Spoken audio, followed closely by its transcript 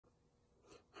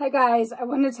Hi guys, I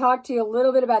want to talk to you a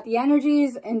little bit about the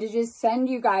energies and to just send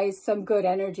you guys some good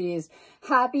energies.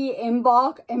 Happy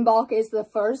Imbolc. Imbolc is the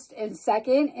 1st and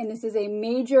 2nd, and this is a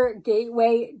major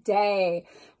gateway day.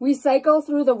 We cycle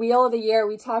through the wheel of the year.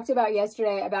 We talked about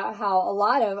yesterday about how a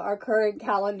lot of our current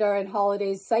calendar and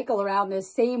holidays cycle around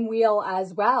this same wheel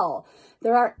as well.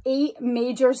 There are 8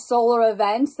 major solar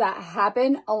events that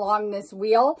happen along this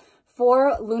wheel,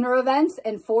 4 lunar events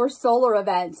and 4 solar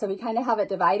events. So we kind of have it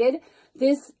divided.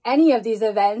 Any of these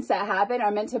events that happen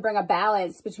are meant to bring a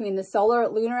balance between the solar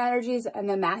lunar energies and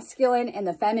the masculine and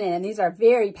the feminine. And these are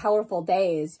very powerful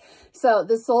days. So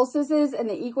the solstices and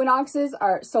the equinoxes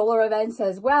are solar events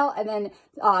as well. And then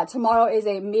tomorrow is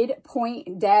a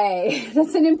midpoint day.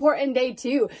 That's an important day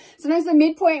too. Sometimes the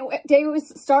midpoint day will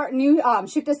start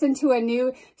shift us into a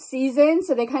new season.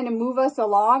 So they kind of move us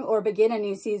along or begin a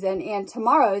new season. And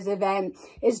tomorrow's event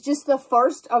is just the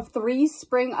first of 3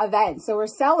 spring events. So we're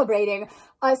celebrating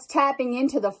us tapping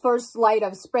into the first light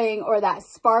of spring, or that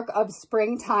spark of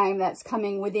springtime that's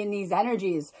coming within these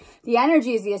energies. The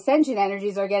energies, the ascension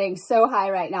energies, are getting so high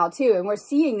right now too. And we're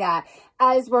seeing that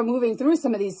as we're moving through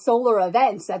some of these solar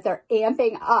events, that they're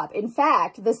amping up. In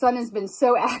fact, the sun has been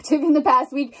so active in the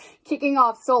past week, kicking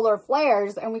off solar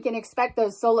flares, and we can expect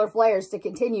those solar flares to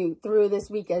continue through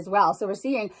this week as well. So we're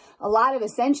seeing a lot of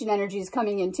ascension energies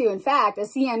coming in too. In fact, a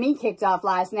CME kicked off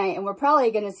last night, and we're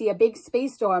probably going to see a big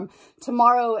space storm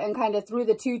tomorrow and kind of through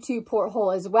the 2-2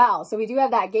 porthole as well. So we do have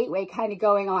that gateway kind of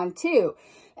going on too.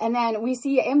 And then we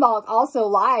see Imbolc also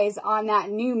lies on that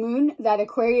new moon, that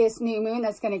Aquarius new moon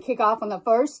that's going to kick off on the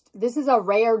 1st. This is a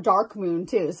rare dark moon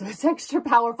too, so it's extra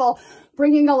powerful,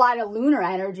 bringing a lot of lunar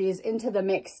energies into the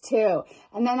mix too.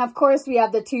 And then of course we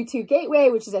have the 2-2 gateway,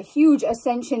 which is a huge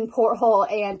ascension porthole,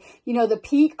 and you know, the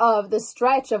peak of the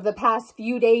stretch of the past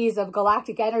few days of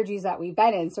galactic energies that we've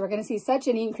been in. So we're going to see such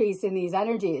an increase in these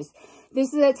energies.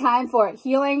 This is a time for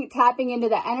healing, tapping into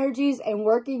the energies, and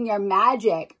working your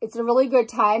magic. It's a really good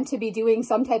time to be doing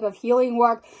some type of healing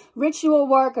work, ritual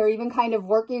work, or even kind of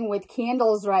working with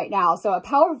candles right now. So a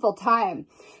powerful time.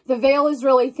 The veil is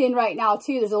really thin right now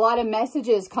too. There's a lot of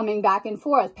messages coming back and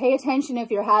forth. Pay attention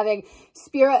if you're having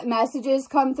spirit messages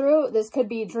come through. This could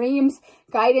be dreams,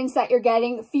 guidance that you're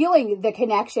getting, feeling the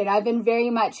connection. I've been very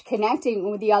much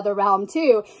connecting with the other realm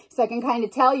too. So I can kind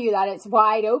of tell you that it's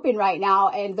wide open right now.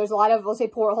 And there's a lot of, we'll say,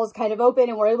 portholes kind of open,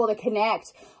 and we're able to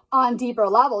connect on deeper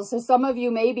levels. So some of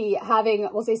you may be having,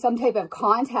 we'll say, some type of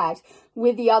contact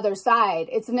with the other side.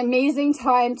 It's an amazing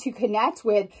time to connect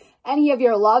with any of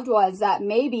your loved ones that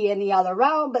may be in the other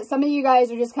realm, but some of you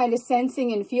guys are just kind of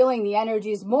sensing and feeling the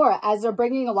energies more as they're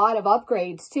bringing a lot of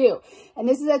upgrades too. And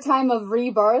this is a time of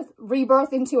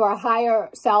rebirth into our higher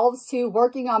selves too,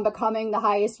 working on becoming the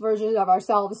highest version of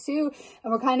ourselves too.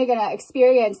 And we're kind of going to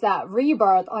experience that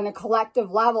rebirth on a collective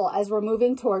level as we're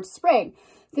moving towards spring.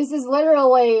 This is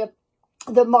literally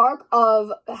the mark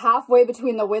of halfway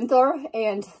between the winter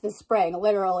and the spring,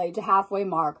 literally to halfway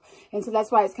mark. And so that's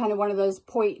why it's kind of one of those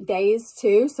point days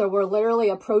too. So we're literally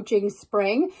approaching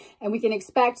spring, and we can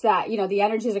expect that, you know, the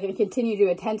energies are going to continue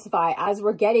to intensify as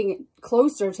we're getting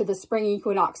closer to the spring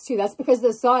equinox too. That's because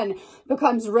the sun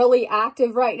becomes really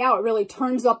active right now. It really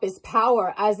turns up its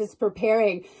power as it's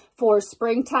preparing for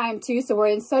springtime too. So we're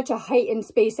in such a heightened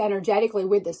space energetically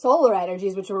with the solar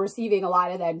energies, which we're receiving a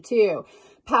lot of them too.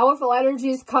 Powerful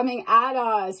energies coming at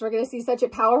us. We're going to see such a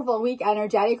powerful week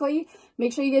energetically.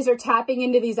 Make sure you guys are tapping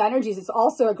into these energies. It's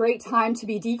also a great time to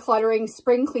be decluttering,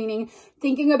 spring cleaning,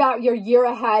 thinking about your year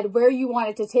ahead, where you want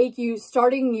it to take you,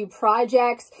 starting new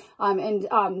projects.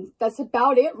 That's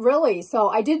about it really. So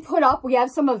I did put up, we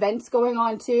have some events going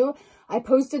on too. I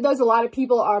posted those. A lot of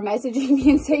people are messaging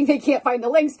me and saying they can't find the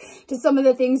links to some of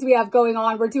the things we have going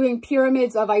on. We're doing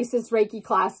Pyramids of Isis Reiki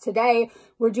class today.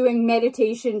 We're doing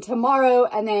meditation tomorrow.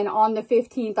 And then on the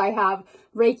 15th, I have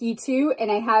Reiki 2,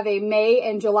 and I have a May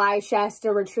and July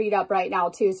Shasta retreat up right now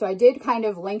too. So I did kind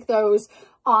of link those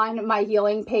on my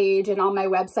healing page and on my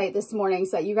website this morning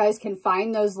so that you guys can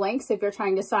find those links if you're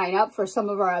trying to sign up for some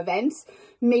of our events.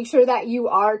 Make sure that you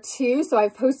are too. So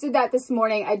I've posted that this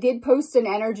morning. I did post an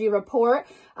energy report.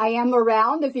 I am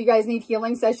around if you guys need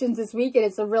healing sessions this week, and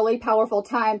it's a really powerful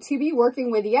time to be working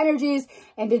with the energies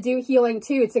and to do healing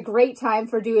too. It's a great time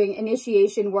for doing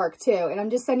initiation work too. And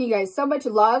I'm just sending you guys so much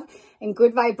love and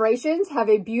good vibrations. Have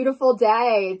a beautiful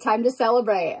day. Time to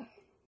celebrate.